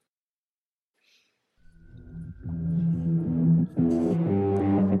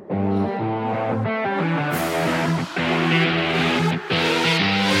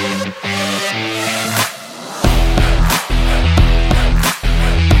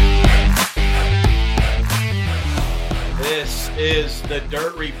is the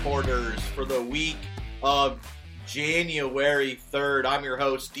Dirt Reporters for the week of January 3rd. I'm your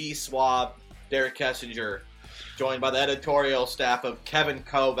host, D. Swab, Derek Kessinger, joined by the editorial staff of Kevin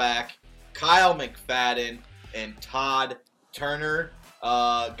Kovac, Kyle McFadden, and Todd Turner.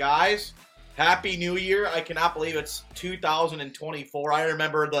 Guys, Happy New Year. I cannot believe it's 2024. I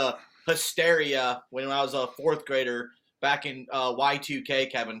remember the hysteria when I was a fourth grader back in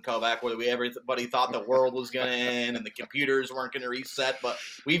Y2K, Kevin Kovac, where everybody thought the world was going to end and the computers weren't going to reset. But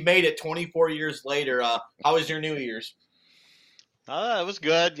we've made it 24 years later. How was your New Year's? It was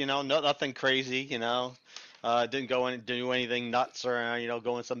good. Nothing crazy. Didn't go in and do anything nuts or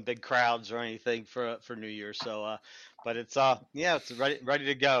go in some big crowds or anything for New Year's. So, but it's it's ready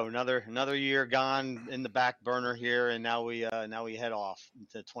to go. Another year gone in the back burner here, and now we head off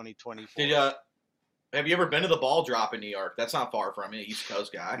into 2024. Have you ever been to the ball drop in New York? That's not far from me, East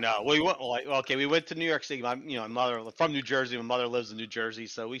Coast guy. No, we went. We went to New York City. My mother from New Jersey. My mother lives in New Jersey,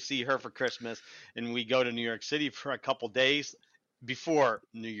 so we see her for Christmas, and we go to New York City for a couple days before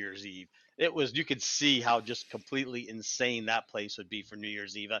New Year's Eve. You could see how just completely insane that place would be for New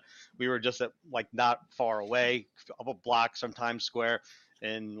Year's Eve. We were just at not far away, up a block from Times Square.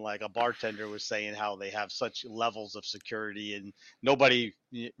 And a bartender was saying how they have such levels of security, and nobody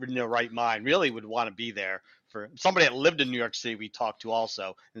in their right mind really would want to be there. For somebody that lived in New York City, we talked to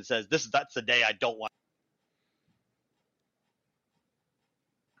also, and says that's the day I don't want.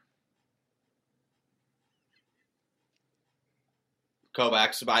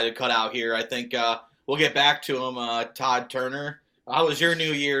 Kovac's about to cut out here. I think we'll get back to him. Todd Turner, how was your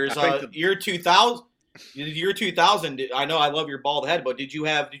New Year's? Year 2000. Year 2000. I know I love your bald head, but did you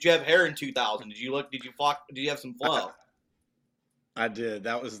have hair in 2000? Did you have some flow? I did.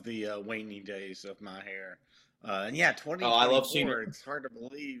 That was the waning days of my hair. And yeah, 2024. I love seeing it. It's hard to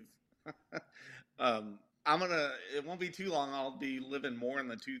believe. It won't be too long. I'll be living more in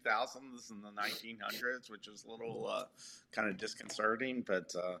the 2000s than the 1900s, which is a little kind of disconcerting.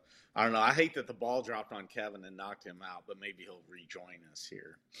 But I don't know. I hate that the ball dropped on Kevin and knocked him out, but maybe he'll rejoin us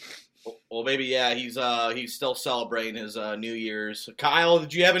here. Well, maybe, yeah. He's still celebrating his New Year's. Kyle,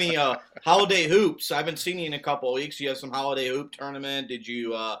 did you have any holiday hoops? I haven't seen you in a couple of weeks. You have some holiday hoop tournament. Did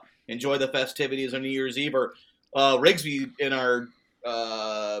you enjoy the festivities on New Year's Eve? Or Rigsby in our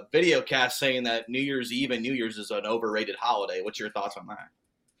video cast saying that New Year's Eve and New Year's is an overrated holiday. What's your thoughts on that?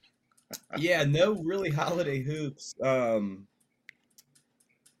 Yeah, no really holiday hoops.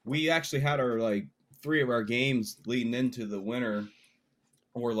 We actually had our 3 of our games leading into the winter,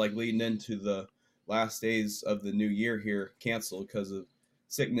 or leading into the last days of the new year here canceled because of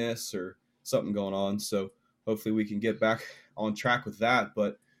sickness or something going on. So hopefully we can get back on track with that.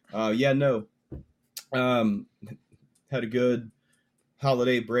 But had a good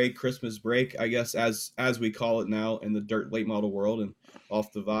holiday break, Christmas break, I guess, as we call it now in the dirt late model world, and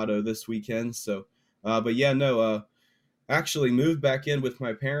off the Vado this weekend. So, actually moved back in with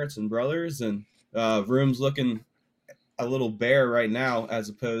my parents and brothers, and room's looking a little bare right now as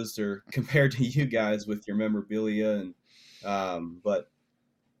opposed to compared to you guys with your memorabilia, and but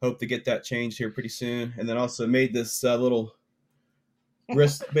hope to get that changed here pretty soon. And then also made this little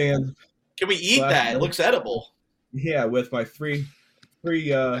wristband. Can we eat that? It looks edible. Yeah, with my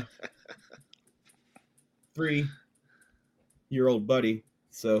three-year-old buddy.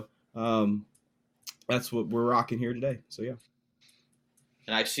 So that's what we're rocking here today. So yeah.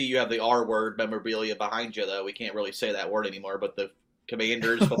 And I see you have the R word memorabilia behind you, though. We can't really say that word anymore, but the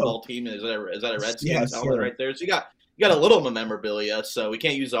Commanders football team, is that a Redskins right there? So you got a little memorabilia, so we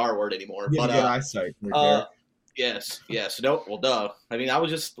can't use the R word anymore. Yeah, but good eyesight right there. Yes. Nope. Well, duh. I mean, I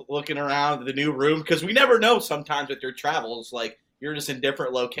was just looking around the new room because we never know sometimes with your travels. You're just in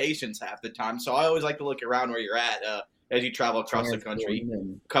different locations half the time. So I always like to look around where you're at as you travel across the country,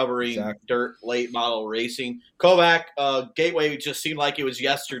 covering dirt late model racing. Kovac, Gateway just seemed like it was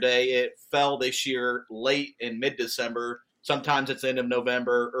yesterday. It fell this year late in mid-December. Sometimes it's end of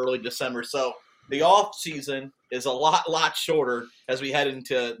November, early December. So the off season is a lot shorter as we head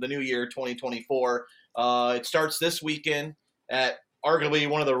into the new year, 2024. It starts this weekend at arguably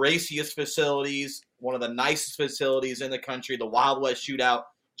one of the raciest facilities, one of the nicest facilities in the country, the Wild West Shootout,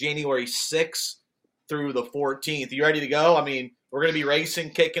 January 6th through the 14th. You ready to go? I mean, we're going to be racing,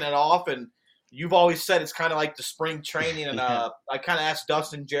 kicking it off, and you've always said it's kind of like the spring training, and I kind of asked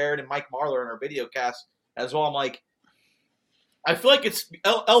Dustin, Jared, and Mike Marler in our video cast as well. I'm like, I feel like it's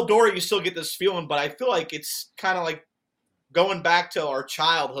Eldora, you still get this feeling, but I feel like it's kind of like going back to our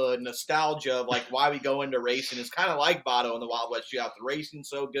childhood, nostalgia of why we go into racing. It's kind of like Vado in the Wild West Shootout. The racing's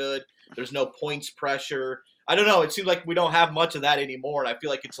so good. There's no points pressure. I don't know. It seems like we don't have much of that anymore, and I feel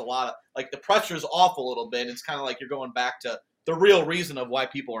like it's a lot of the pressure's off a little bit. It's kind of like you're going back to the real reason of why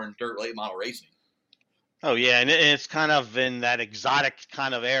people are in dirt late model racing. Oh yeah, and it's kind of in that exotic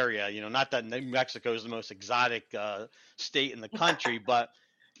kind of area. Not that New Mexico is the most exotic state in the country, but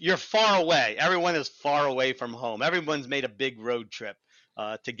you're far away. Everyone is far away from home. Everyone's made a big road trip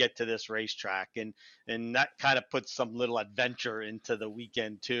to get to this racetrack, and that kind of puts some little adventure into the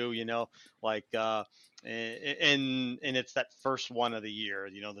weekend too. Like and it's that first one of the year.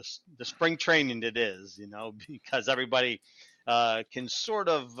 The spring training it is. Because everybody can sort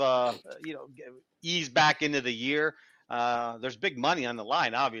of ease back into the year. There's big money on the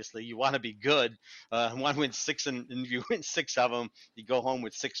line. Obviously, you want to be good. Want to win six, and if you win 6 of them, you go home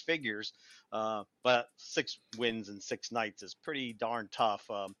with 6 figures. But 6 wins in 6 nights is pretty darn tough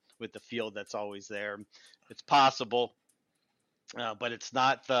with the field that's always there. It's possible. But it's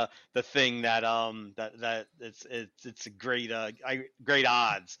not the thing that it's a great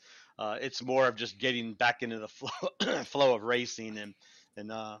odds. It's more of just getting back into the flow of racing, and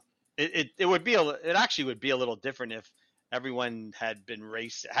it would be it actually would be a little different if everyone hasn't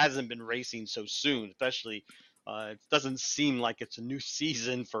been racing so soon. Especially, it doesn't seem like it's a new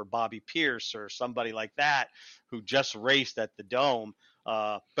season for Bobby Pierce or somebody like that who just raced at the Dome.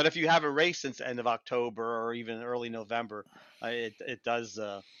 But if you haven't raced since the end of October or even early November, it does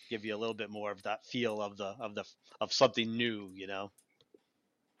give you a little bit more of that feel of something new.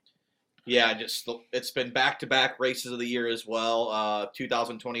 Yeah, it's been back-to-back races of the year as well.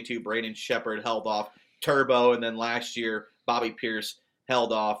 2022, Braden Shepard held off Turbo, and then last year, Bobby Pierce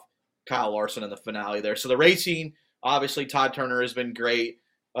held off Kyle Larson in the finale there. So the racing, obviously, Todd Turner has been great.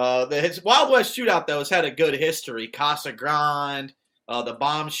 His Wild West Shootout, though, has had a good history. Casa Grande, the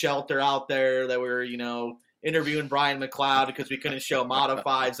bomb shelter out there that we were, interviewing Brian McLeod because we couldn't show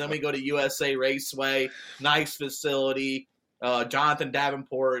modifieds. Then we go to USA Raceway, nice facility. Jonathan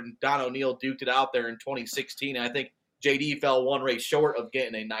Davenport and Don O'Neill duked it out there in 2016. And I think JD fell 1 race short of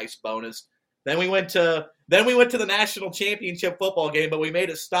getting a nice bonus. Then we went to the national championship football game, but we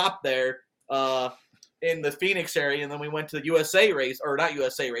made a stop there in the Phoenix area, and then we went to the USA race, or not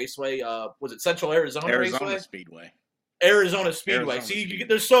USA Raceway. Was it Central Arizona Raceway? Speedway. Arizona Speedway.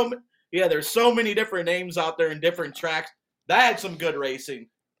 There's so many different names out there and different tracks. That had some good racing,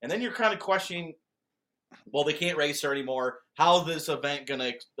 and then you're kind of questioning, well, they can't race there anymore. How's this event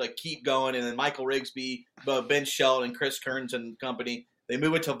gonna keep going? And then Michael Rigsby, Ben Shelton, Chris Kearns and company, they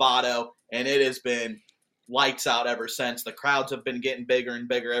move it to Vado, and it has been lights out ever since. The crowds have been getting bigger and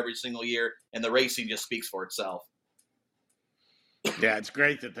bigger every single year, and the racing just speaks for itself. Yeah, it's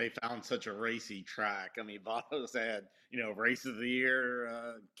great that they found such a racy track. I mean, Vado's had, race of the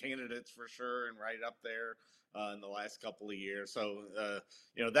year candidates for sure, and right up there in the last couple of years. So,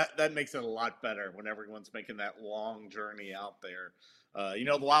 that makes it a lot better when everyone's making that long journey out there.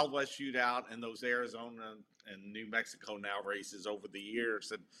 The Wild West Shootout and those Arizona and New Mexico now races over the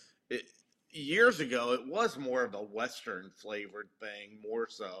years. And years ago, it was more of a Western flavored thing, more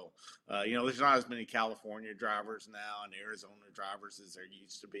so. There's not as many California drivers now and Arizona drivers as there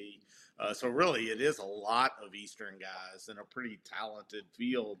used to be. So really, it is a lot of Eastern guys and a pretty talented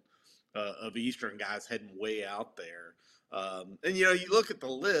field of Eastern guys heading way out there. And, you look at the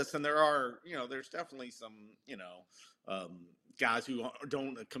list, and there are, there's definitely some, guys who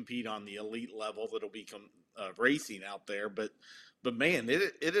don't compete on the elite level that'll be racing out there. But man,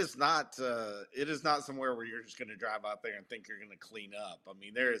 it is not somewhere where you're just going to drive out there and think you're going to clean up. I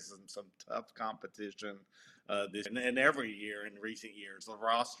mean, there is some tough competition and every year in recent years. The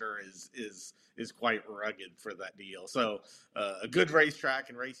roster is quite rugged for that deal. So a good racetrack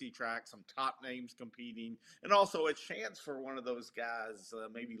and racy track, some top names competing, and also a chance for one of those guys,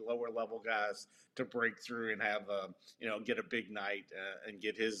 maybe lower level guys, to break through and have get a big night and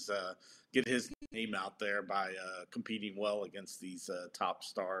get his name out there by competing well against these top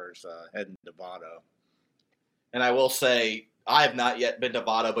stars heading to Vado. And I will say, I have not yet been to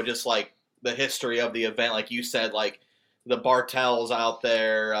Vado, but just like the history of the event, like you said, like the Bartels out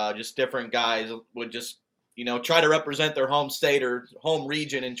there, just different guys would just, try to represent their home state or home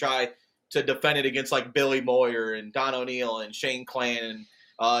region and try to defend it against like Billy Moyer and Don O'Neill and Shane Clan. And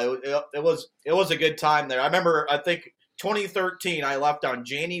it was a good time there. I remember, I think 2013, I left on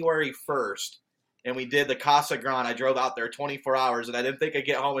January 1st, and we did the Casa Grande. I drove out there 24 hours, and I didn't think I'd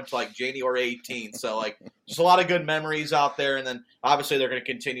get home until like January 18th. So just a lot of good memories out there. And then obviously they're going to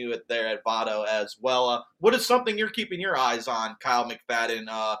continue it there at Vado as well. What is something you're keeping your eyes on, Kyle McFadden?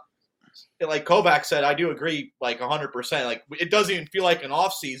 Like Kovac said, I do agree 100%. Like, it doesn't even feel like an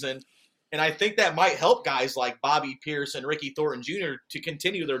off season. And I think that might help guys like Bobby Pierce and Ricky Thornton Jr. to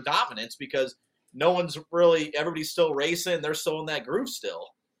continue their dominance, because everybody's still racing. They're still in that groove still.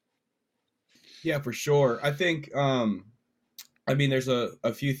 Yeah, for sure. I think I mean, there's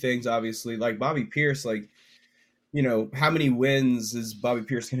a few things, obviously, like Bobby Pierce, like, how many wins is Bobby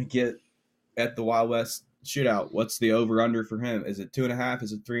Pierce going to get at the Wild West Shootout? What's the over under for him? Is it 2.5?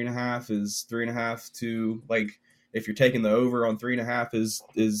 Is it 3.5? Is 3.5 to, like, if you're taking the over on 3.5,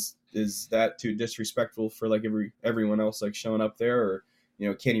 is that too disrespectful for like everyone else like showing up there, or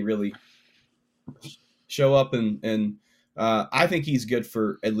can he really show up and I think he's good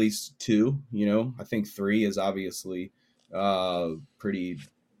for at least 2. I think 3 is obviously pretty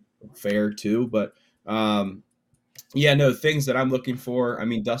fair too, but yeah, no, things that I'm looking for. I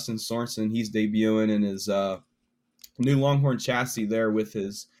mean, Dustin Sorensen, he's debuting in his new Longhorn chassis there with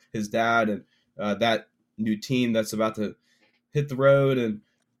his dad, and that new team that's about to hit the road and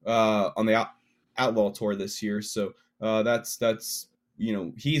on the Outlaw Tour this year. So that's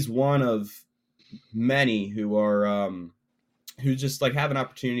he's one of many who are who just like have an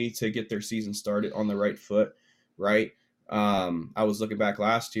opportunity to get their season started on the right foot, right? I was looking back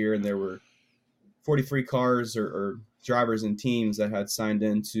last year, and there were 43 cars or drivers and teams that had signed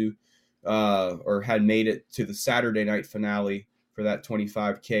into or had made it to the Saturday night finale for that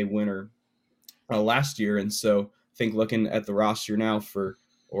 25K winner last year. And so I think looking at the roster now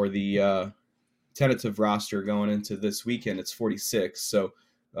or the tentative roster going into this weekend, it's 46. So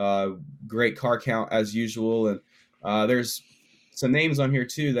great car count as usual. And there's some names on here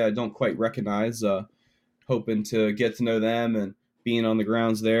too that I don't quite recognize, hoping to get to know them and being on the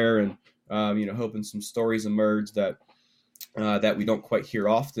grounds there, and hoping some stories emerge that we don't quite hear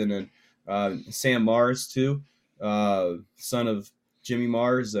often. And Sam Mars too, son of Jimmy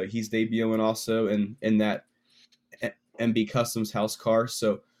Mars, he's debuting also in that MB Customs house car.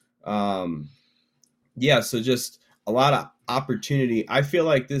 So yeah, so just a lot of opportunity. I feel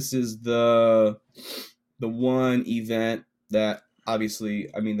like this is the one event that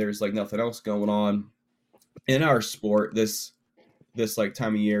obviously, I mean, there's like nothing else going on in our sport this like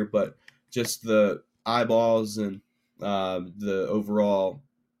time of year, but just the eyeballs and the overall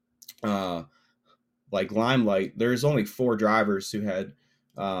like limelight. There's only 4 drivers who had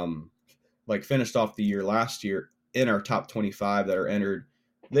like finished off the year last year in our top 25 that are entered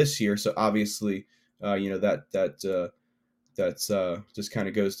this year. So obviously, that's just kind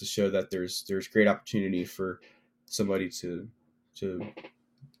of goes to show that there's great opportunity for somebody to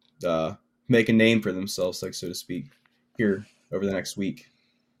make a name for themselves, like so to speak, here over the next week.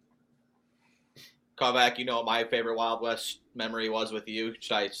 Kovac, what my favorite Wild West memory was with you?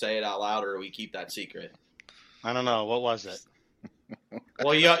 Should I say it out loud, or we keep that secret? I don't know. What was it?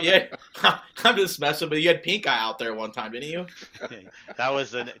 Well, yeah, I'm just messing, but you had Pink Eye out there one time, didn't you? That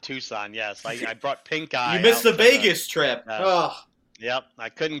was in Tucson, yes. I brought Pink Eye. You missed the Vegas trip. Yep, I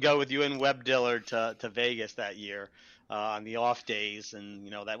couldn't go with you and Webb Dillard to Vegas that year on the off days, and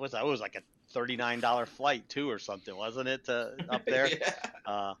that was like a $39 flight too or something, wasn't it? Up there.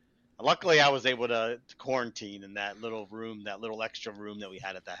 Yeah. Luckily, I was able to quarantine in that little room, that little extra room that we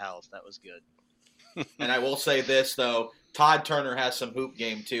had at the house. That was good. And I will say this, though. Todd Turner has some hoop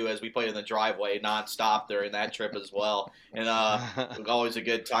game, too, as we played in the driveway nonstop during that trip as well. And always a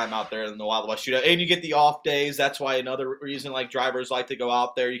good time out there in the Wild West Shootout. And you get the off days. That's why another reason, like, drivers like to go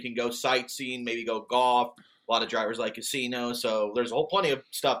out there. You can go sightseeing, maybe go golf. A lot of drivers like casinos. So there's plenty of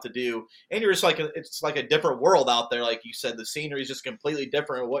stuff to do. And you're just it's like a different world out there. Like you said, the scenery is just completely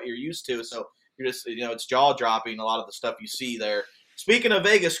different than what you're used to. So you're just, it's jaw-dropping, a lot of the stuff you see there. Speaking of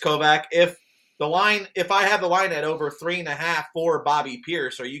Vegas, Kovac, if I have the line at over 3.5 for Bobby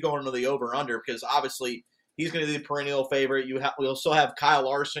Pierce, are you going to the over/under? Because obviously he's going to be the perennial favorite. We'll still have Kyle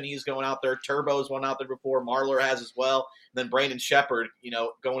Larson. He's going out there. Turbo's went out there before. Marlar has as well. And then Brandon Shepard,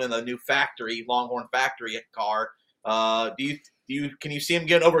 going in the new factory, Longhorn factory car. Can you see him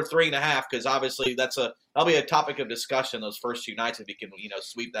getting over 3.5? Because obviously that'll be a topic of discussion those first 2 nights if he can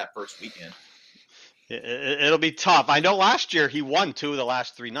sweep that first weekend. It'll be tough. I know last year he won 2 of the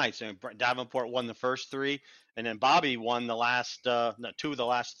last 3 nights. Davenport won the first 3, and then Bobby won the last 2 of the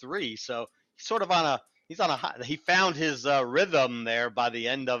last 3. So he's sort of he found his rhythm there by the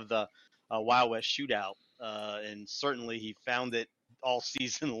end of the Wild West Shootout, and certainly he found it all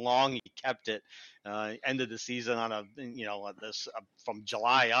season long. He kept it. Ended the season on from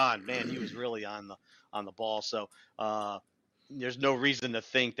July on. Man, he was really on the ball. So there's no reason to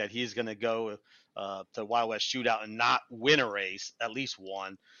think that he's going to go to Wild West Shootout and not win a race, at least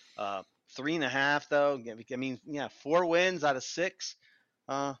one. 3.5 though. I mean, 4 wins out of 6.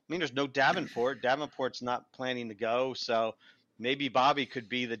 I mean, there's no Davenport. Davenport's not planning to go, so maybe Bobby could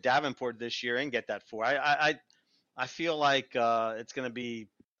be the Davenport this year and get that 4. I feel like it's going to be.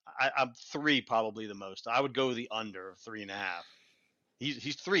 I'm 3 probably the most. I would go the under of 3.5.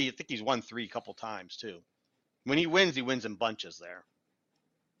 He's 3. I think he's won 3 a couple times too. When he wins in bunches there.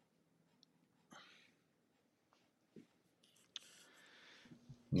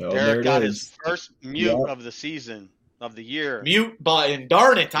 No, Derek there it got is. his first mute Yep. of the season, of the year. Mute button.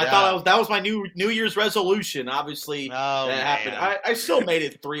 Darn it! I Yeah. thought that was my New Year's resolution. Obviously, Oh, that happened. man. I still made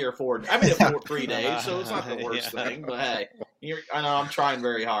it 3 or 4. I made it 3 days, so it's not the worst Yeah. thing. But hey, I know I'm trying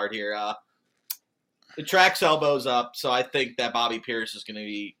very hard here. The track's elbows up, so I think that Bobby Pierce is going to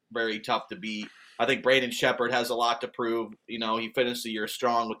be very tough to beat. I think Braden Shepard has a lot to prove. You know, he finished the year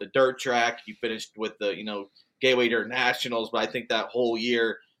strong with the dirt track. He finished with the Gateway Dirt Nationals, but I think that whole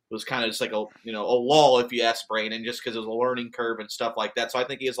year was kind of just like a lull, if you ask Braden, just because it was a learning curve and stuff like that. So I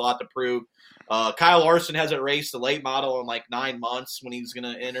think he has a lot to prove. Kyle Larson hasn't raced the late model in like 9 months when he's going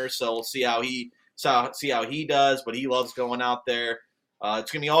to enter, so we'll see how he does. But he loves going out there.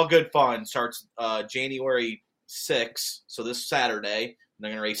 It's going to be all good fun. Starts January 6th, so this Saturday. And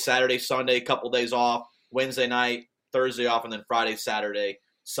they're going to race Saturday, Sunday, a couple days off, Wednesday night, Thursday off, and then Friday, Saturday,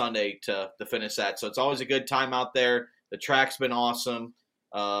 Sunday to finish that. So it's always a good time out there. The track's been awesome.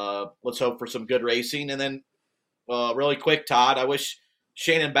 Let's hope for some good racing. And then really quick, Todd, I wish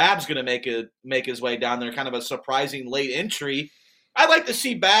Shannon Babb's going to make his way down there. Kind of a surprising late entry. I'd like to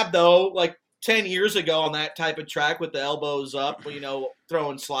see Babb, though, like 10 years ago on that type of track with the elbows up,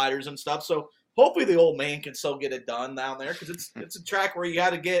 throwing sliders and stuff. So hopefully the old man can still get it done down there, because it's a track where you got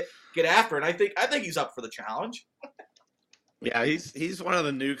to get after it. And I think he's up for the challenge. Yeah, he's one of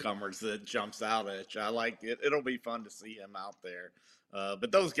the newcomers that jumps out at you. I like it. It'll be fun to see him out there.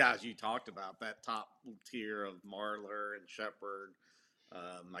 But those guys you talked about, that top tier of Marlar and Shepard,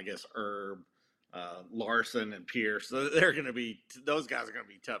 I guess Herb, Larson and Pierce, they're going to be, those guys are going to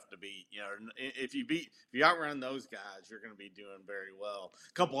be tough to beat. If you outrun those guys, you're going to be doing very well.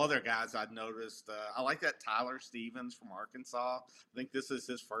 A couple other guys I've noticed, I like that Tyler Stevens from Arkansas. I think this is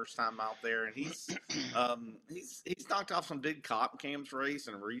his first time out there, and he's knocked off some big cop cams race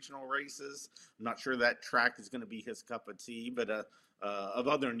and regional races. I'm not sure that track is going to be his cup of tea, but of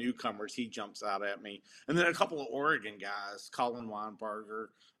other newcomers, he jumps out at me. And then a couple of Oregon guys, Colin Weinberger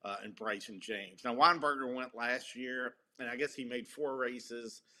and Bryson James. Now, Weinberger went last year, and I guess he made 4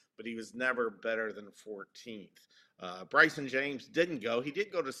 races, but he was never better than 14th. Bryson James didn't go. He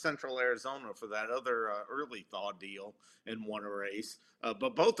did go to Central Arizona for that other early thaw deal and won a race.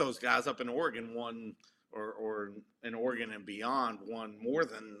 But both those guys up in Oregon won, or in Oregon and beyond, won more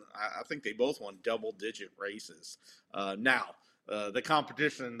than, I think they both won double-digit races. Now, the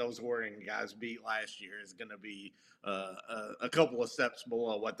competition those Oregon guys beat last year is going to be a couple of steps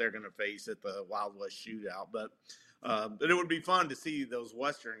below what they're going to face at the Wild West Shootout. But it would be fun to see those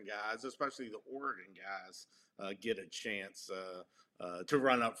Western guys, especially the Oregon guys, get a chance to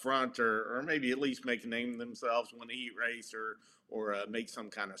run up front, or maybe at least make a name themselves, win a heat race, or make some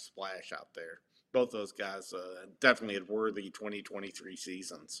kind of splash out there. Both those guys definitely had worthy 2023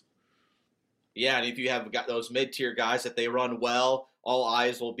 seasons. Yeah, and if you have got those mid-tier guys, that they run well, all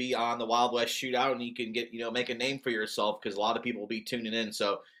eyes will be on the Wild West Shootout, and you can get make a name for yourself, because a lot of people will be tuning in.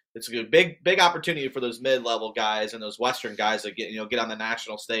 So it's a good, big opportunity for those mid-level guys and those Western guys to get on the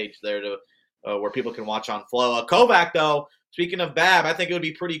national stage there to where people can watch on Flow. Kovac, though, speaking of Babb, I think it would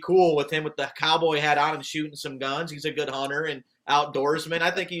be pretty cool with him with the cowboy hat on and shooting some guns. He's a good hunter and outdoorsman.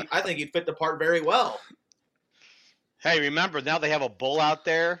 I think he'd fit the part very well. Hey, remember, now they have a bull out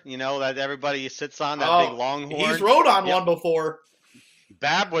there, that everybody sits on, that big longhorn. He's rode on one before.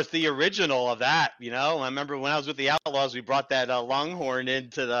 Babb was the original of that, I remember when I was with the Outlaws, we brought that longhorn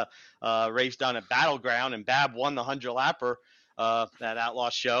into the race down at Battleground, and Babb won the 100-lapper, that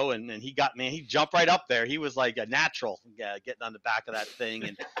Outlaw show, and he jumped right up there. He was like a natural getting on the back of that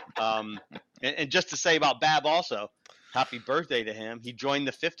thing. And just to say about Babb also, happy birthday to him. He joined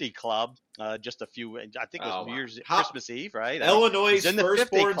the 50 Club just a few, I think it was Christmas Eve, right? Illinois'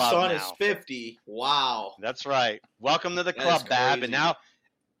 firstborn son is 50. Wow. That's right. Welcome to the club, Babb.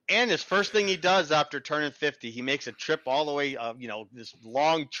 And his first thing he does after turning 50, he makes a trip all the way, this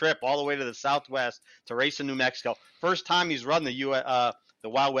long trip all the way to the Southwest to race in New Mexico. First time he's run the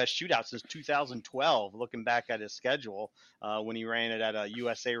Wild West Shootout since 2012, looking back at his schedule when he ran it at a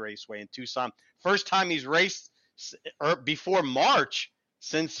USA Raceway in Tucson. First time he's raced before March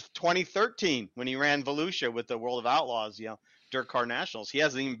since 2013 when he ran Volusia with the World of Outlaws, Dirt Car Nationals. He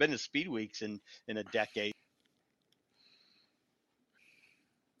hasn't even been to Speed Weeks in a decade.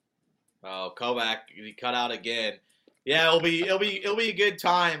 Oh, Kovac, he cut out again. Yeah, it'll be a good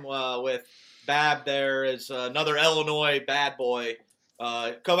time with Babb there as another Illinois bad boy.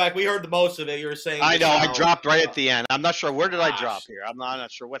 Kovac, we heard the most of it. You were saying. I know. I dropped right at the end. I'm not sure. Where did I drop here? I'm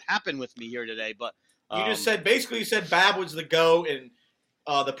not sure what happened with me here today, but. You just said, basically you said Babb was the GOAT, and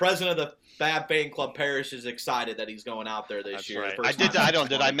The president of the Fab Fan Club Parish is excited that he's going out there this That's year. right. First I did. time I since don't.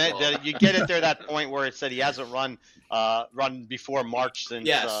 Did I meant 2012. that you get it there? That point where it said he hasn't run before March since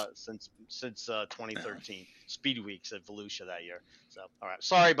Yes. since 2013 Speed Weeks at Volusia that year. So all right.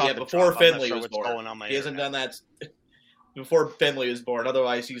 Sorry about Yeah, the before drop. I'm not Finley sure was what's born. going on my He hasn't internet. done that before Finley was born.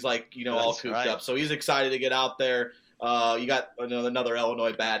 Otherwise, he's like, all That's cooped right. up. So he's excited to get out there. You got another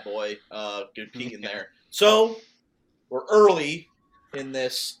Illinois bad boy competing there. So we're early in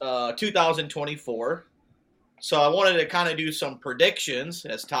this 2024. So I wanted to kind of do some predictions.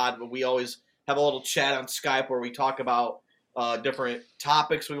 As Todd, we always have a little chat on Skype where we talk about different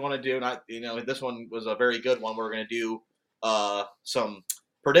topics we want to do. And this one was a very good one. We're going to do some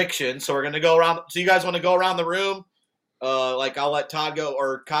predictions. So we're going to go around. So you guys want to go around the room? I'll let Todd go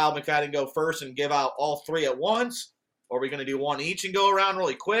or Kyle McFadden go first and give out all three at once. Or are we going to do one each and go around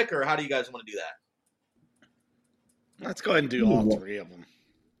really quick? Or how do you guys want to do that? Let's go ahead and do all three of them.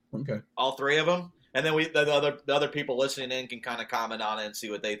 Okay. All three of them? And then the other people listening in can kind of comment on it and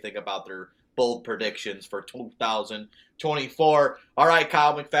see what they think about their bold predictions for 2024. All right,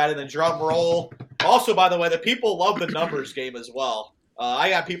 Kyle McFadden, the drum roll. Also, by the way, the people love the numbers game as well. I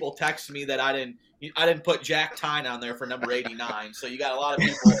got people texting me that I didn't put Jack Tyne on there for number 89. So you got a lot of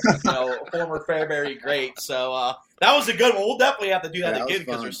people, former Fairbury great. So that was a good one. We'll definitely have to do that again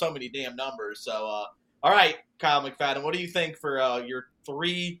because there's so many damn numbers. So all right, Kyle McFadden, what do you think for your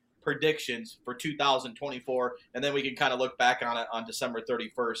three predictions for 2024, and then we can kind of look back on it on December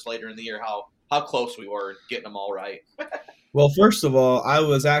 31st later in the year how close we were getting them all right. Well, first of all, I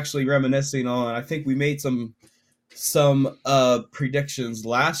was actually reminiscing on, I think we made some predictions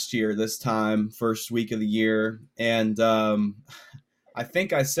last year this time, first week of the year, and I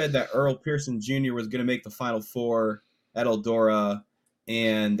think I said that Earl Pearson Jr. was going to make the Final Four at Eldora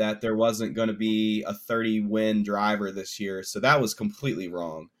and that there wasn't going to be a 30-win driver this year, so that was completely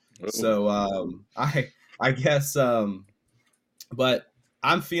wrong. So I guess, but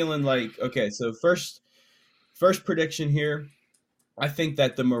I'm feeling like, okay, so first prediction here, I think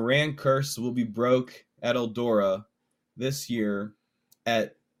that the Moran curse will be broke at Eldora this year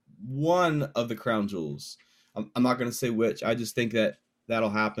at one of the crown jewels. I'm not going to say which. I just think that that'll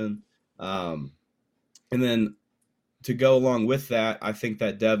happen. And then to go along with that, I think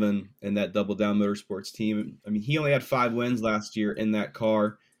that Devin and that Double Down Motorsports team, I mean, he only had 5 wins last year in that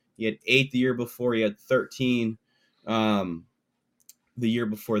car. He had 8 the year before. He had 13 the year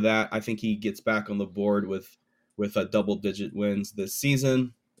before that. I think he gets back on the board with a double-digit wins this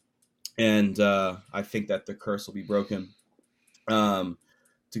season. And I think that the curse will be broken. To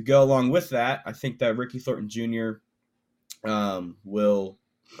go along with that, I think that Ricky Thornton Jr. Will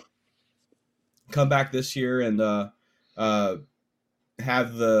come back this year and have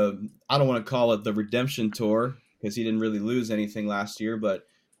I don't want to call it the redemption tour because he didn't really lose anything last year, but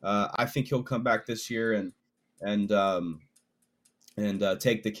I think he'll come back this year and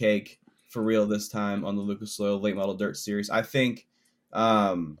take the cake for real this time on the Lucas Oil Late Model Dirt Series. I think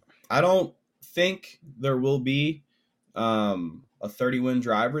I don't think there will be a 30-win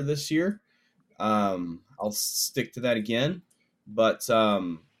driver this year. I'll stick to that again, but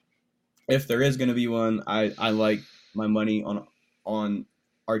if there is going to be one, I like my money on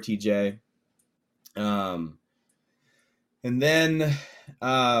RTJ. And then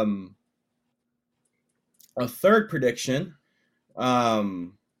a third prediction.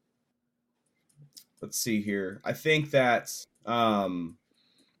 Let's see here. I think that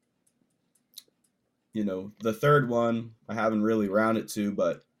the third one I haven't really rounded to,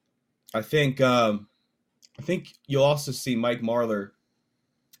 but I think you'll also see Mike Marlar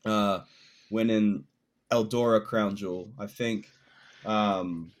winning Eldora Crown Jewel. I think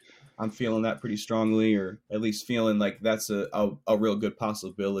I'm feeling that pretty strongly, or at least feeling like that's a real good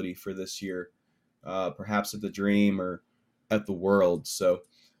possibility for this year, perhaps at the Dream or at the World. So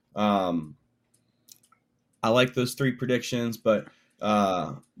I like those three predictions, but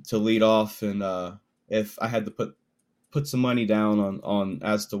to lead off, and if I had to put some money down on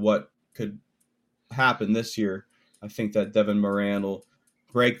as to what could happen this year, I think that Devin Moran will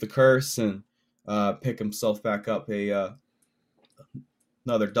break the curse and pick himself back up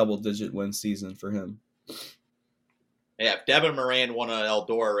another double-digit win season for him. Yeah, if Devin Moran won an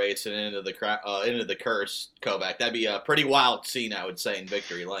Eldora race and into the curse, Kovac, that'd be a pretty wild scene, I would say, in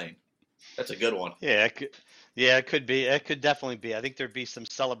Victory Lane. That's a good one. Yeah, it could be. It could definitely be. I think there'd be some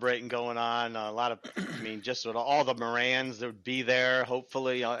celebrating going on. A lot of, just with all the Morans that would be there.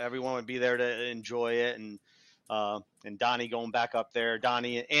 Hopefully, everyone would be there to enjoy it, and Donnie going back up there.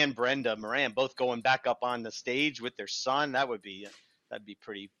 Donnie and Brenda Moran both going back up on the stage with their son. That'd be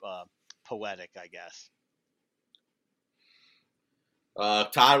pretty poetic, I guess.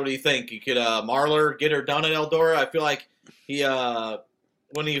 Todd, what do you think? You could Marlar get her done at Eldora? I feel like he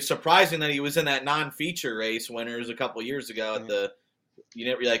when he was surprising that he was in that non-feature race winners a couple years ago at the. You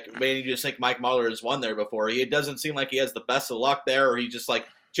never man. You just think Mike Marlar has won there before. It doesn't seem like he has the best of luck there, or he's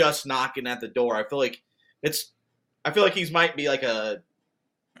just knocking at the door. I feel like he's might be like a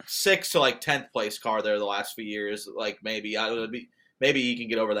 6th to 10th place car there the last few years. Maybe maybe he can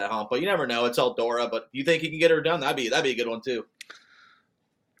get over that hump, but you never know. It's Eldora, but you think he can get her done? That'd be a good one too.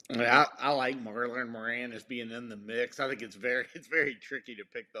 I like Marlon Moran as being in the mix. I think it's very tricky to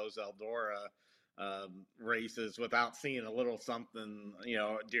pick those Eldora races without seeing a little something,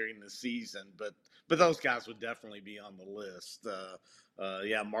 during the season. But those guys would definitely be on the list.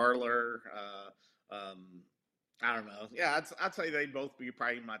 Marlar. I don't know. Yeah, I'd say they'd both be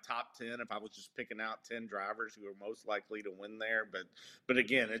probably in my top 10 if I was just picking out 10 drivers who are most likely to win there. But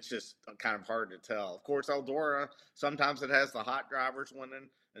again, it's just kind of hard to tell. Of course, Eldora, sometimes it has the hot drivers winning,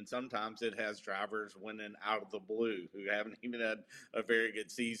 and sometimes it has drivers winning out of the blue who haven't even had a very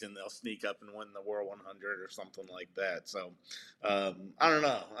good season. They'll sneak up and win the World 100 or something like that. So I don't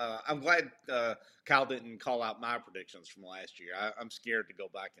know. I'm glad Kyle didn't call out my predictions from last year. I'm scared to go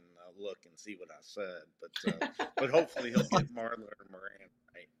back and look and see what I said. But hopefully he'll get Marlar and Moran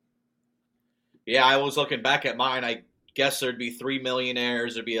right. Yeah, I was looking back at mine. I guess there'd be 3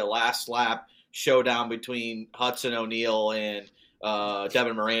 millionaires. There'd be a last lap showdown between Hudson O'Neal and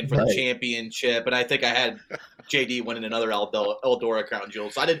Devin Moran for the championship, and I think I had JD winning another Eldora Crown Jewel.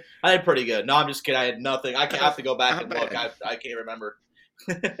 So I did pretty good. No, I'm just kidding. I had nothing. I have to go back and look. I can't remember.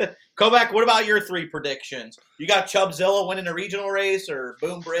 Kovac, what about your 3 predictions? You got Chubbzilla winning a regional race, or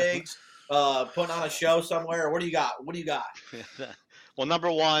Boom Briggs putting on a show somewhere? What do you got? Well,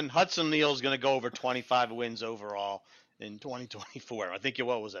 number one, Hudson O'Neal is going to go over 25 wins overall in 2024. I think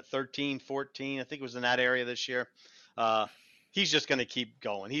what was it, 13, 14? I think it was in that area this year. He's just going to keep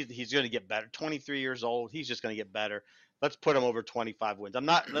going. He's going to get better. 23 years old. He's just going to get better. Let's put him over 25 wins.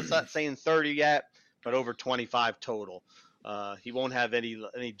 Let's not saying 30 yet, but over 25 total. He won't have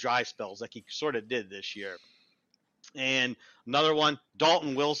any dry spells like he sort of did this year. And another one,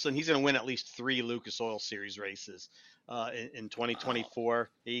 Dalton Wilson. He's going to win at least 3 Lucas Oil Series races in 2024.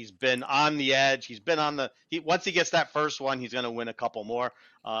 He's been on the edge. He's been on once he gets that first one, he's going to win a couple more.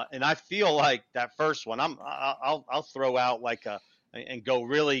 And I feel like that first one, I'll throw out and go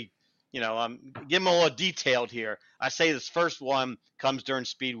really, give him a little detailed here. I say this first one comes during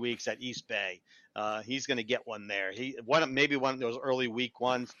speed weeks at East Bay. He's going to get one there. Maybe one of those early week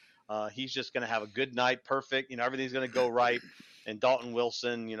ones. He's just going to have a good night. Perfect. Everything's going to go right. And Dalton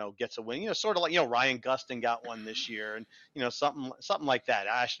Wilson, gets a win. Sort of like, Ryan Gustin got one this year, and something like that.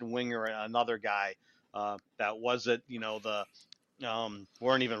 Ashton Winger, another guy that wasn't,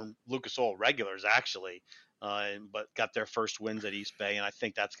 weren't even Lucas Oil regulars actually, but got their first wins at East Bay, and I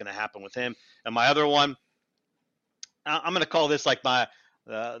think that's going to happen with him. And my other one, I'm going to call this like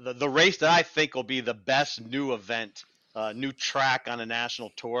the race that I think will be the best new event, new track on a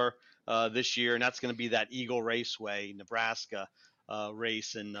national tour this year, and that's going to be that Eagle Raceway, Nebraska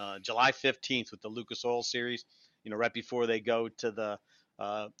race in July 15th with the Lucas Oil Series. Right before they go to the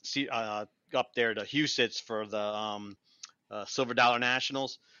up there to Huset's for the Silver Dollar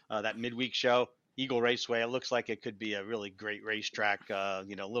Nationals, that midweek show. Eagle Raceway, it looks like it could be a really great racetrack.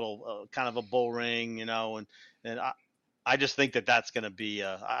 Little kind of a bull ring, and I just think that's going to be.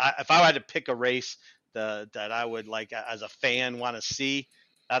 If I had to pick a race that I would like as a fan want to see,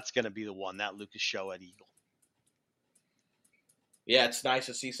 that's going to be the one, that Lucas show at Eagle. Yeah, it's nice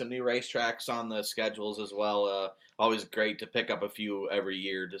to see some new racetracks on the schedules as well. Always great to pick up a few every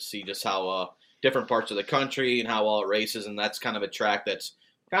year to see just how different parts of the country and how well it races, and that's kind of a track that's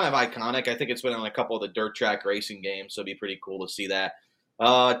kind of iconic. I think it's been on a couple of the dirt track racing games, so it'd be pretty cool to see that.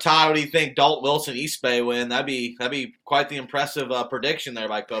 Todd, what do you think? Dalton Wilson, East Bay win. That'd be quite the impressive prediction there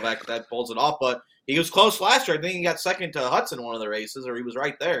by Kovac if that pulls it off. But he was close last year. I think he got second to Hudson one of the races, or he was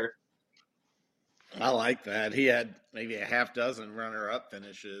right there. I like that. He had maybe a half dozen runner-up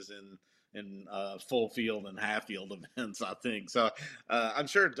finishes in full field and half field events, I think. So I'm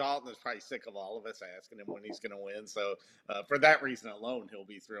sure Dalton is probably sick of all of us asking him when he's going to win. So for that reason alone, he'll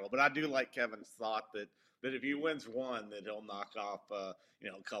be thrilled. But I do like Kevin's thought that if he wins one, that he'll knock off a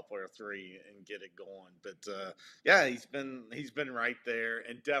couple or 3 and get it going. But yeah, he's been right there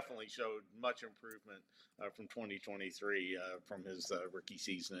and definitely showed much improvement from 2023 from his rookie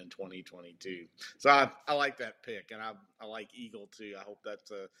season in 2022. So I like that pick, and I like Eagle too. I hope that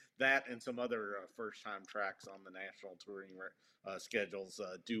that and some other first-time tracks on the national touring schedules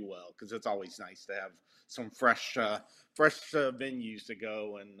do well, because it's always nice to have some fresh venues to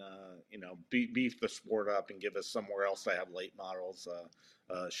go and beef the sport up and give us somewhere else to have late models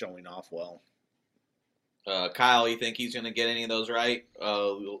showing off well. Kyle, you think he's going to get any of those right?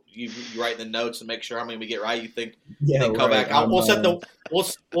 You write the notes and make sure how many we get right. You think? Yeah, come right. back. We'll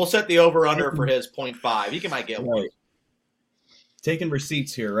set the over under for his 0.5. He might get one. Taking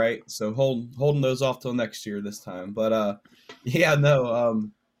receipts here, right? So holding those off till next year this time. But I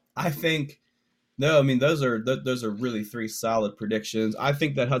think no. I mean, those are really three solid predictions. I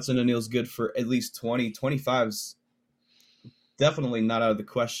think that Hudson O'Neal's good for at least 20. 25's definitely not out of the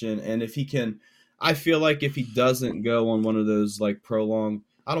question. And if he can, I feel like if he doesn't go on one of those like prolonged,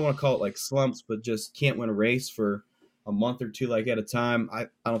 I don't want to call it like slumps, but just can't win a race for a month or two like at a time, I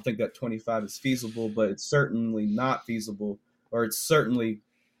don't think that 25 is feasible, but it's certainly not feasible, or it's certainly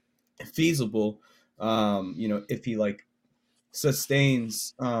feasible, if he like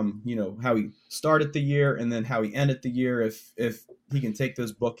sustains, how he started the year and then how he ended the year. If he can take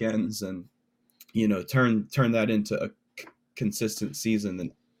those bookends and, turn that into a consistent season,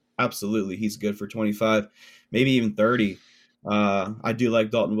 then absolutely he's good for 25, maybe even 30. I do like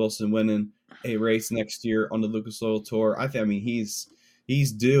Dalton Wilson winning a race next year on the Lucas Oil Tour.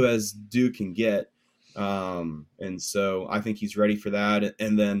 He's due as due can get. And so I think he's ready for that.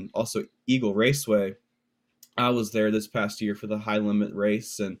 And then also Eagle Raceway. I was there this past year for the high limit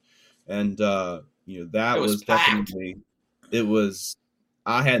race, and that was definitely,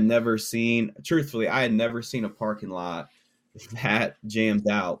 I had never seen a parking lot that jammed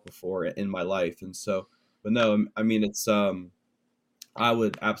out before in my life. And so, but no, I mean, it's, I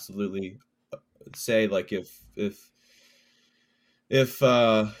would absolutely say, like, if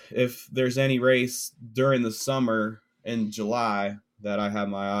there's any race during the summer in July that I have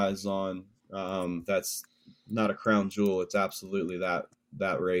my eyes on, that's not a crown jewel. It's absolutely that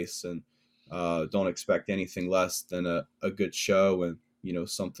race, and don't expect anything less than a good show and,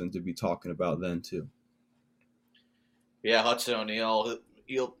 something to be talking about then too. Yeah, Hudson O'Neal,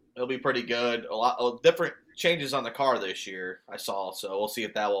 he'll be pretty good. A lot of different changes on the car this year, I saw. So we'll see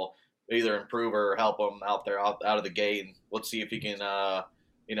if that will either improve or help him out there out of the gate. And let's see if he can,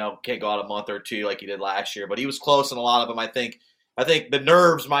 can't go out a month or two like he did last year. But he was close in a lot of them. I think the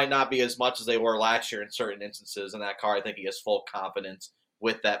nerves might not be as much as they were last year in certain instances in that car. I think he has full confidence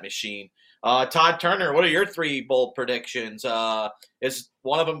with that machine. Todd Turner, what are your three bold predictions? Is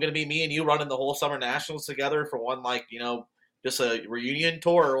one of them going to be me and you running the whole Summer Nationals together for one, just a reunion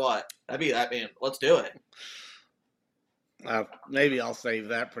tour or what? Let's do it. Maybe I'll save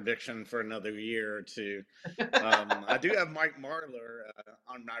that prediction for another year or two. I do have Mike Marlar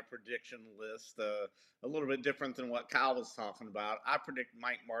on my prediction list, a little bit different than what Kyle was talking about. I predict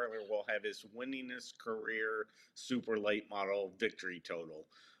Mike Marlar will have his winningest career super late model victory total.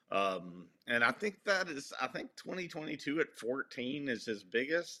 And I think 2022 at 14 is his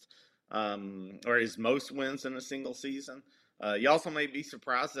biggest, or his most wins in a single season. You also may be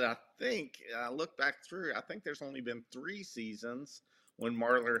surprised that I look back through, I think there's only been 3 seasons when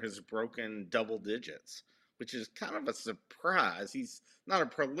Marlar has broken double digits, which is kind of a surprise. He's not a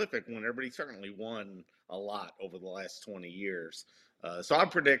prolific winner, but he certainly won a lot over the last 20 years. So I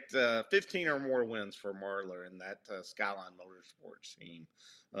predict 15 or more wins for Marlar in that Skyline Motorsports team.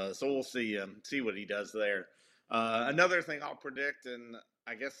 So we'll see what he does there. Another thing I'll predict, and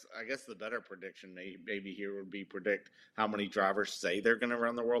I guess the better prediction maybe here would be predict how many drivers say they're going to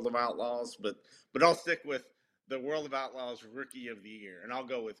run the World of Outlaws, but I'll stick with the World of Outlaws Rookie of the Year, and I'll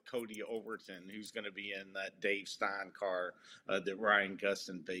go with Cody Overton, who's going to be in that Dave Stein car that Ryan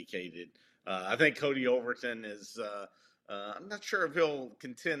Gustin vacated. I think Cody Overton is. I'm not sure if he'll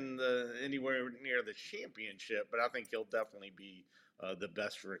contend anywhere near the championship, but I think he'll definitely be the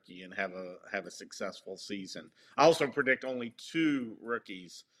best rookie and have a successful season. I also predict only 2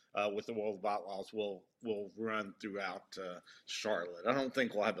 rookies with the World of Outlaws will run throughout Charlotte. I don't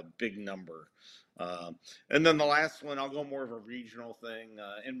think we'll have a big number. And then the last one, I'll go more of a regional thing.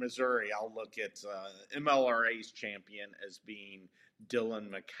 In Missouri, I'll look at MLRA's champion as being Dylan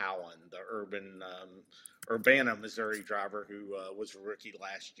McCowan, the Urbana, Missouri driver who was a rookie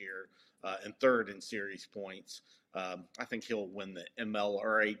last year and 3rd in series points. I think he'll win the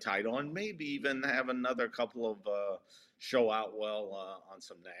MLRA title and maybe even have another couple of show out well on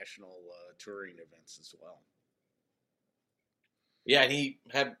some national touring events as well. Yeah, he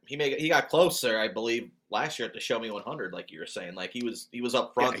got closer, I believe, last year at the Show Me 100, like you were saying. Like he was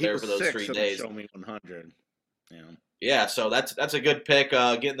up front he there was for those 3 at the days. Show Me 100. Yeah. Yeah, so that's a good pick.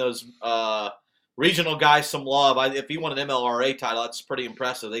 Getting those regional guys some love. If he won an MLRA title, that's pretty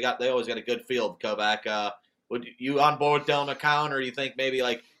impressive. They always got a good field. Kovac. Would you on board with Dylan McCown, or do you think maybe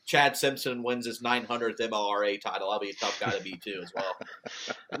like Chad Simpson wins his 900th MLRA title? That'll be a tough guy to beat too, as well.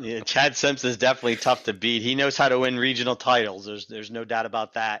 Yeah, Chad Simpson is definitely tough to beat. He knows how to win regional titles. There's no doubt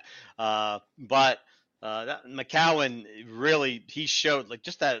about that. But McCowan really, he showed like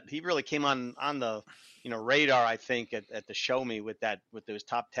just that he really came on the radar, I think, at the Show Me with those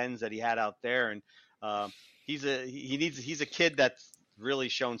top tens that he had out there. And he's a kid that's really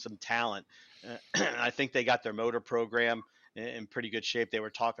shown some talent. I think they got their motor program in pretty good shape. They were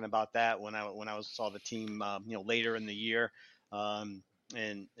talking about that when I saw the team later in the year.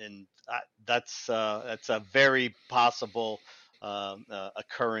 That's a very possible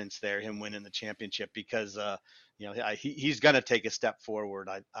occurrence there, him winning the championship, because he's going to take a step forward,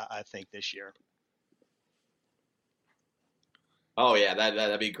 I think, this year. Oh yeah,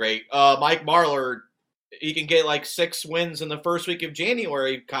 that'd be great. Mike Marlar, he can get like 6 wins in the first week of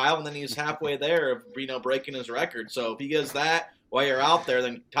January, Kyle, and then he's halfway there of breaking his record. So if he does that while you're out there,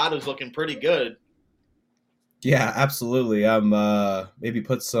 then Todd is looking pretty good. Yeah, absolutely. I'm maybe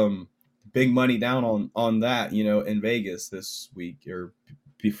put some big money down on that, in Vegas this week or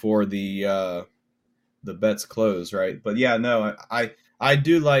before the bets close, right? But yeah, no, I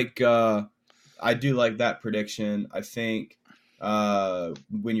do like that prediction. I think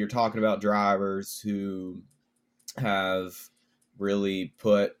when you're talking about drivers who have really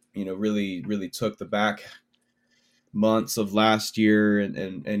put, really took the back months of last year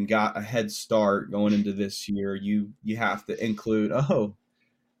and got a head start going into this year, you have to include,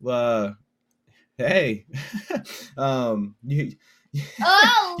 hey,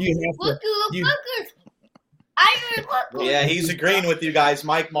 Yeah, he's agreeing with you guys.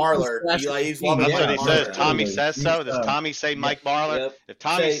 Mike Marlar. He's loving That's what he Marlar. says. Tommy says so. Does Tommy say Mike Marlar? Yep. If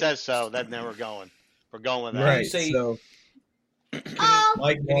Tommy says so, then we're going. We're going with that. Right. Say, so,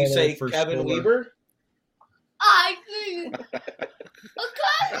 Mike can you say for Kevin sure. Weaver? I agree.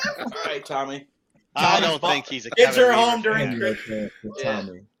 All right, Tommy. I don't think he's a Kids Kevin are Weaver home during fan. Christmas. Yeah.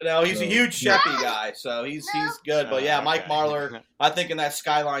 Tommy. No, he's a huge Sheppy guy, so he's good. But yeah, Mike Okay. Marlar, I think in that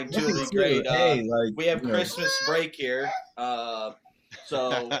Skyline too will be great. Hey, We have Christmas break here, so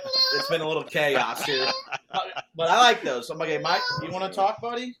it's been a little chaos here. But I like those. I'm like, hey, Mike, you want to talk,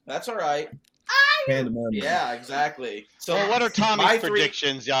 buddy? That's all right. Pandemonium. Yeah, exactly. So So what are my Tommy's 3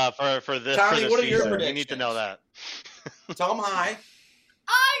 predictions for this Tommy, for this what are your season? We predictions? need to know that. Tell him hi.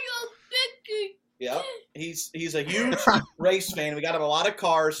 I am thinking. Yep. He's a huge race fan. We got him a lot of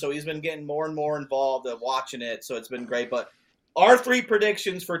cars, so he's been getting more and more involved of watching it. So it's been great. But our 3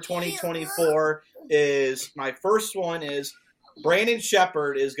 predictions for 2024 is, my first one is Brandon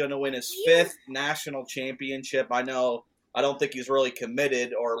Sheppard is going to win his 5th national championship. I don't think he's really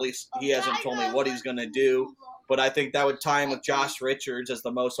committed, or at least he hasn't told me what he's going to do. But I think that would tie him with Josh Richards as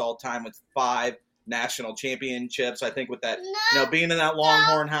the most all-time with 5 national championships. I think with that, being in that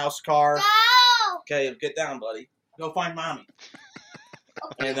Longhorn House car. Okay, get down, buddy. Go find mommy.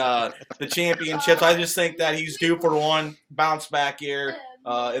 And the championships, I just think that he's due for one bounce back year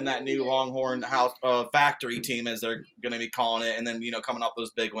in that new Longhorn House factory team, as they're going to be calling it. And then, coming off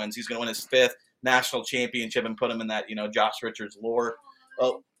those big wins, he's going to win his 5th national championship and put him in that, Josh Richards lore.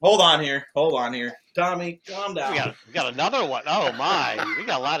 Oh, hold on here. Tommy, calm down. We got another one. Oh my, we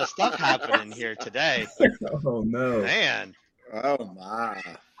got a lot of stuff happening here today. Oh no, Man, Oh my!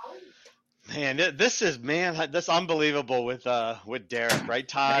 this is unbelievable with Derek, right,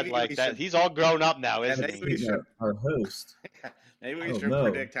 Todd? Maybe like we that, should- he's all grown up now, isn't maybe he? we should- our host. Maybe we Oh, should no.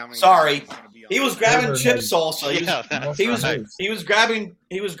 predict how many. Sorry. times he's gonna be on He was the- grabbing Never chip had- salsa. Yeah, that's He was right. he was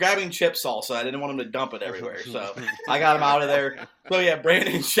grabbing chip salsa. I didn't want him to dump it everywhere, so I got him out of there. So yeah,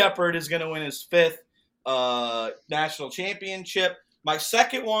 Brandon Sheppard is going to win his 5th national championship. My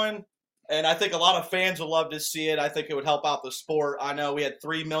second one, and I think a lot of fans would love to see it. I think it would help out the sport. I know we had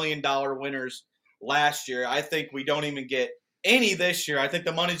 $3 million winners last year. I think we don't even get any this year. I think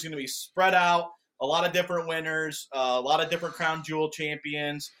the money's going to be spread out. A lot of different winners, a lot of different crown jewel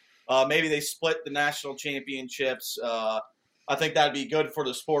champions. Maybe they split the national championships. I think that'd be good for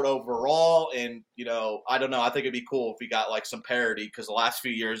the sport overall. And, I don't know. I think it'd be cool if we got like some parity, because the last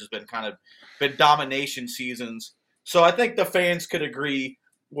few years has been domination seasons. So I think the fans could agree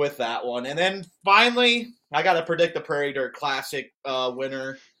with that one. And then finally, I got to predict the Prairie Dirt Classic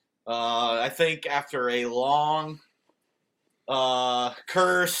winner. I think after a long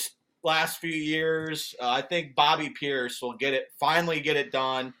curse last few years, I think Bobby Pierce will finally get it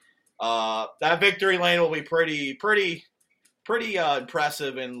done. that victory lane will be pretty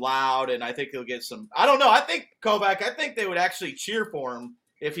impressive and loud, and I think he'll get some. I don't know. I think Kovac. I think they would actually cheer for him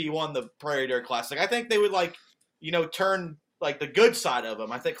if he won the Prairie Dirt Classic. I think they would turn the good side of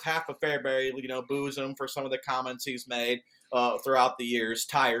him. I think half of Fairbury, boos him for some of the comments he's made throughout the years,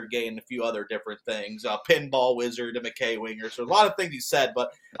 Tired Gay and a few other different things, Pinball Wizard to McKay Winger. So a lot of things he said,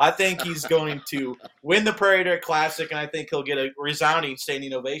 but I think he's going to win the Prairie Dirt Classic, and I think he'll get a resounding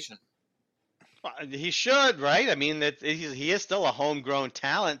standing ovation. He should, right? I mean, he is still a homegrown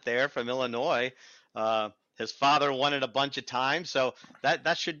talent there from Illinois. His father won it a bunch of times, so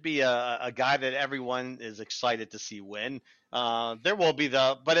that should be a guy that everyone is excited to see win. There will be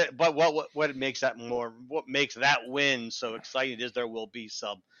what makes that win so exciting is there will be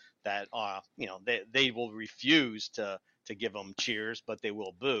some that they will refuse to give them cheers, but they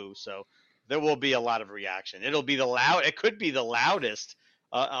will boo. So there will be a lot of reaction. It could be the loudest.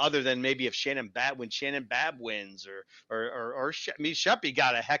 Other than maybe if Shannon Babb wins, or Sheppy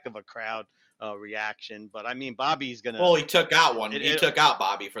got a heck of a crowd reaction, but I mean Bobby's gonna. Well, he took out one. He took out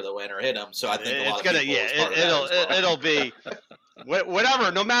Bobby for the win or hit him, so I think it'll be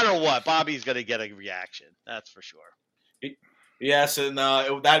whatever. No matter what, Bobby's gonna get a reaction. That's for sure. Yes, and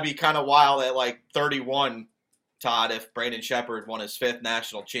that'd be kind of wild at 31, Todd, if Brandon Shepard won his 5th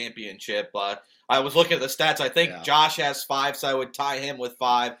national championship. I was looking at the stats. I think Josh has 5, so I would tie him with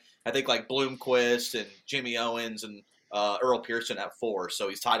 5. I think Bloomquist and Jimmy Owens and Earl Pearson at 4, so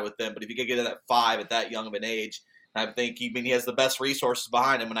he's tied with them. But if you could get it at 5 at that young of an age, I think he has the best resources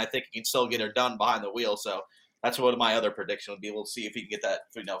behind him, and I think he can still get it done behind the wheel. So that's one of my other predictions would be. We'll see if he can get that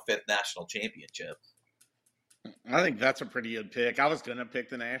 5th national championship. I think that's a pretty good pick. I was going to pick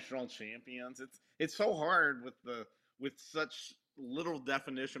the national champions. It's so hard with such little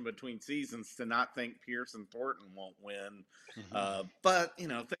definition between seasons to not think Pierce and Thornton won't win. Mm-hmm. But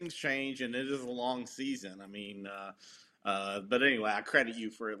things change, and it is a long season. I mean, but anyway, I credit you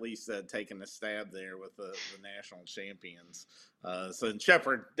for at least taking a stab there with the national champions. So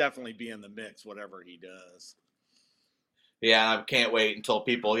Shepard definitely be in the mix, whatever he does. Yeah, I can't wait until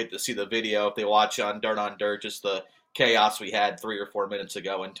people get to see the video if they watch on Dirt, just the chaos we had 3 or 4 minutes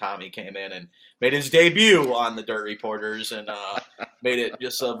ago when Tommy came in and made his debut on the Dirt Reporters and made it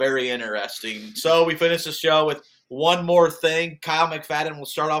just very interesting. So we finished the show with one more thing. Kyle McFadden, we'll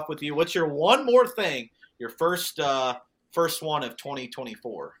start off with you. What's your one more thing, your first one of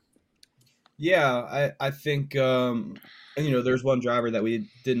 2024? Yeah, I think, there's one driver that we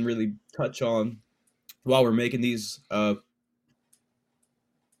didn't really touch on while we're making these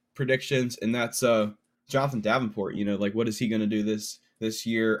predictions, and that's Jonathan Davenport. What is he going to do this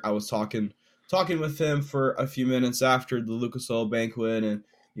year? I was talking with him for a few minutes after the Lucas Oil banquet, and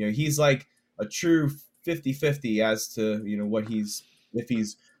he's like a true 50-50 as to if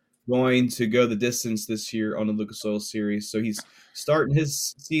he's going to go the distance this year on the Lucas Oil Series. So he's starting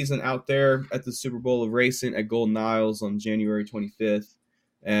his season out there at the Super Bowl of Racing at Golden Isles on January 25th,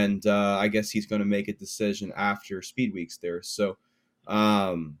 and I guess he's going to make a decision after Speed Weeks there. So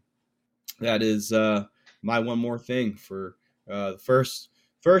that is my one more thing for the first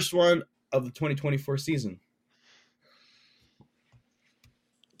one of the 2024 season.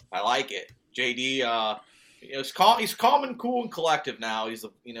 I like it. JD, he's calm and cool and collective now. He's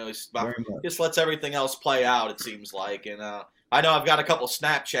just lets everything else play out, it seems like. And I know I've got a couple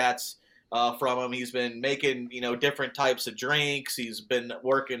Snapchats from him. He's been making, different types of drinks. He's been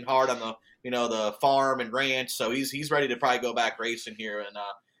working hard on the farm and ranch. So he's ready to probably go back racing here and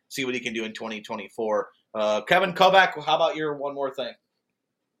see what he can do in 2024. Kevin Kovac, how about your one more thing?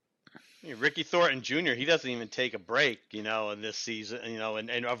 Ricky Thornton Jr., he doesn't even take a break, in this season,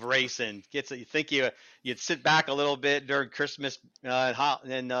 and of racing. You think you'd sit back a little bit during Christmas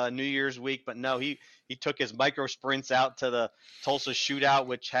and New Year's week, but no, he took his micro sprints out to the Tulsa Shootout,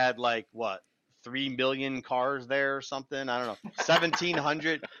 which had 3 million cars there or something. I don't know,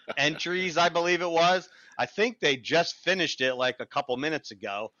 1,700 entries, I believe it was. I think they just finished it a couple minutes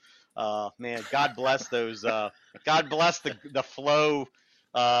ago. Man, God bless those. God bless the Flow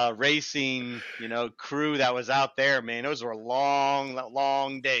racing, crew that was out there, man. Those were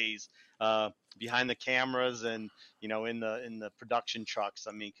long days behind the cameras and in the production trucks.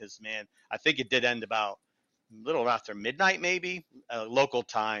 I mean, because man, I think it did end about a little after midnight, maybe local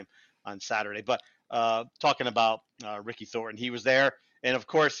time on Saturday. But talking about Ricky Thornton, he was there, and of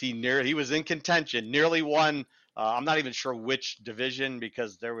course he was in contention, nearly won. I'm not even sure which division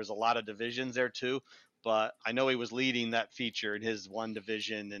because there was a lot of divisions there too. But I know he was leading that feature in his one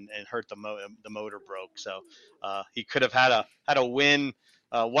division and hurt the motor broke. So he could have had a win,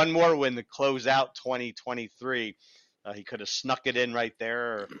 one more win to close out 2023. He could have snuck it in right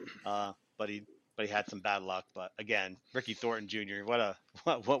there, but he had some bad luck. But again, Ricky Thornton Jr.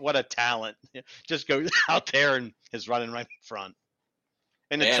 What a talent! Just goes out there and is running right in front.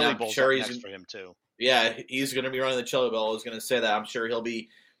 And the Man, Chili I'm Bowl's sure up he's next for him too. Yeah, he's going to be running the Chili Bowl. I was going to say that. I'm sure he'll be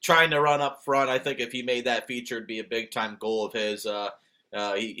trying to run up front. I think if he made that feature, it'd be a big-time goal of his.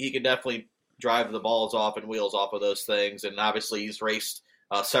 He can definitely drive the balls off and wheels off of those things. And obviously he's raced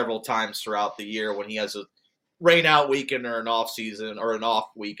several times throughout the year when he has a rain-out weekend or an off-season or an off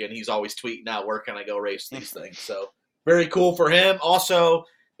weekend. He's always tweeting out, where can I go race these things? So very cool for him. Also,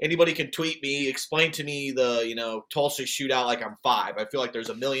 anybody can tweet me, explain to me the, Tulsa shootout like I'm 5. I feel like there's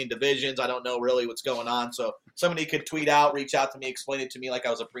a million divisions. I don't know really what's going on. So somebody could tweet out, reach out to me, explain it to me like I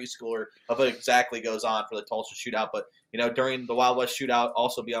was a preschooler of what exactly goes on for the Tulsa shootout. But, during the Wild West shootout,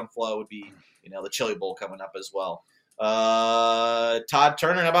 also be on flow would be, the Chili Bowl coming up as well. Todd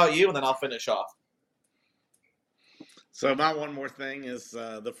Turner, how about you? And then I'll finish off. So my one more thing is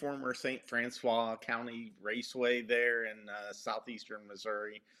the former St. Francois County Raceway there in southeastern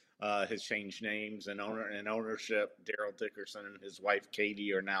Missouri has changed names and ownership. Daryl Dickerson and his wife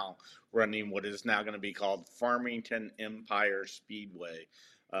Katie are now running what is now going to be called Farmington Empire Speedway.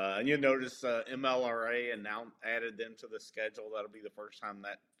 And you'll notice MLRA and now added them to the schedule. That'll be the first time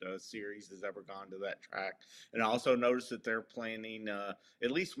that series has ever gone to that track. And I also noticed that they're planning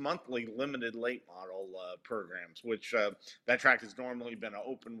at least monthly limited late model programs, which that track has normally been an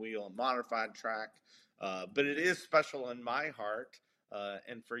open wheel and modified track. But it is special in my heart.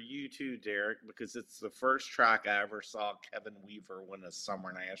 And for you too, Derek, because it's the first track I ever saw Kevin Weaver win a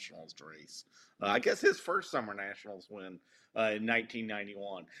Summer Nationals race. I guess his first Summer Nationals win in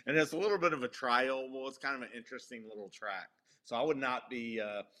 1991. And it's a little bit of a tri-oval. It's kind of an interesting little track. So I would not be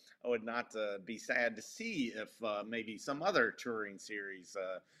sad to see if maybe some other touring series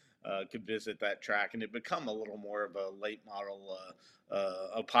could visit that track and it become a little more of a late model,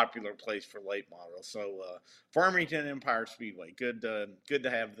 a popular place for late models. So Farmington Empire Speedway, good to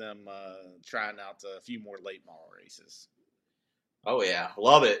have them trying out a few more late model races. Oh yeah,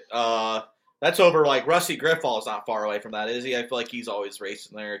 love it. That's over like Rusty Griffall's not far away from that, is he? I feel like he's always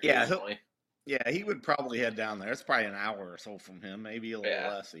racing there occasionally. Yeah, he would probably head down there. It's probably an hour or so from him, maybe a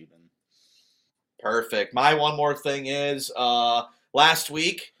little less even. Perfect. My one more thing is last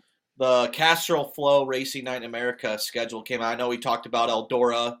week, the Castrol Flow Racing Night in America schedule came out. I know we talked about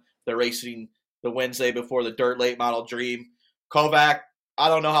Eldora. They're racing the Wednesday before the Dirt Late Model Dream. Kovac, I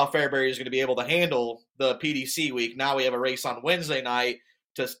don't know how Fairbury is going to be able to handle the PDC week. Now we have a race on Wednesday night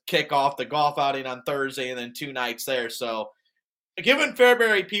to kick off the golf outing on Thursday and then 2 nights there. So giving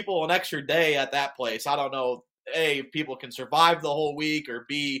Fairbury people an extra day at that place, I don't know, A, if people can survive the whole week, or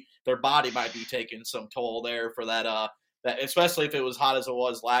B, their body might be taking some toll there for that, especially if it was hot as it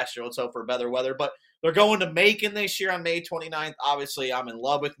was last year. Let's hope for better weather. But they're going to Macon this year on May 29th. Obviously, I'm in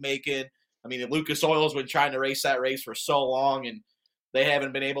love with Macon. I mean, Lucas Oil's been trying to race that race for so long, and they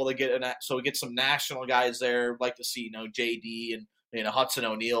haven't been able to so we get some national guys there. I'd like to see, JD and Hudson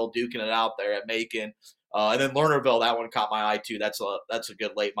O'Neill duking it out there at Macon. And then Lernerville, that one caught my eye too. That's a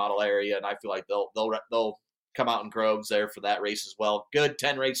good late model area, and I feel like they'll come out in Groves there for that race as well. Good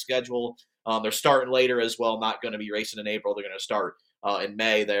 10-race schedule. They're starting later as well. Not going to be racing in April. They're going to start in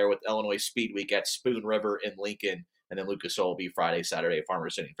May there with Illinois Speed Week at Spoon River in Lincoln, and then Lucas Oil will be Friday, Saturday at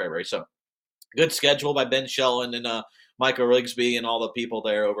Farmers City in February. So good schedule by Ben Shellen and Michael Rigsby and all the people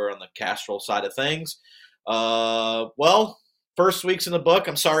there over on the Castrol side of things. Well, first week's in the book.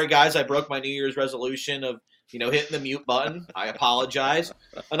 I'm sorry, guys. I broke my New Year's resolution of, hitting the mute button. I apologize.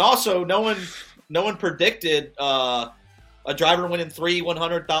 And also, no one predicted a driver winning three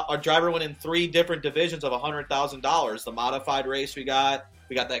different divisions of $100,000. The modified race we got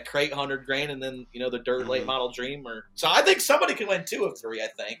that crate $100,000, and then the Dirt Late Model Dream. So I think somebody can win 2 of 3. I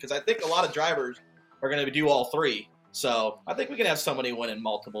think, because I think a lot of drivers are going to do all 3. So I think we can have somebody win in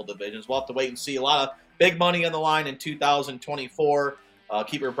multiple divisions. We'll have to wait and see. A lot of big money on the line in 2024.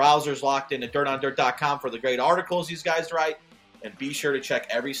 Keep your browsers locked into dirtondirt.com for the great articles these guys write. And be sure to check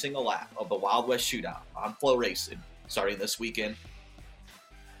every single lap of the Wild West Shootout on Flow Racing starting this weekend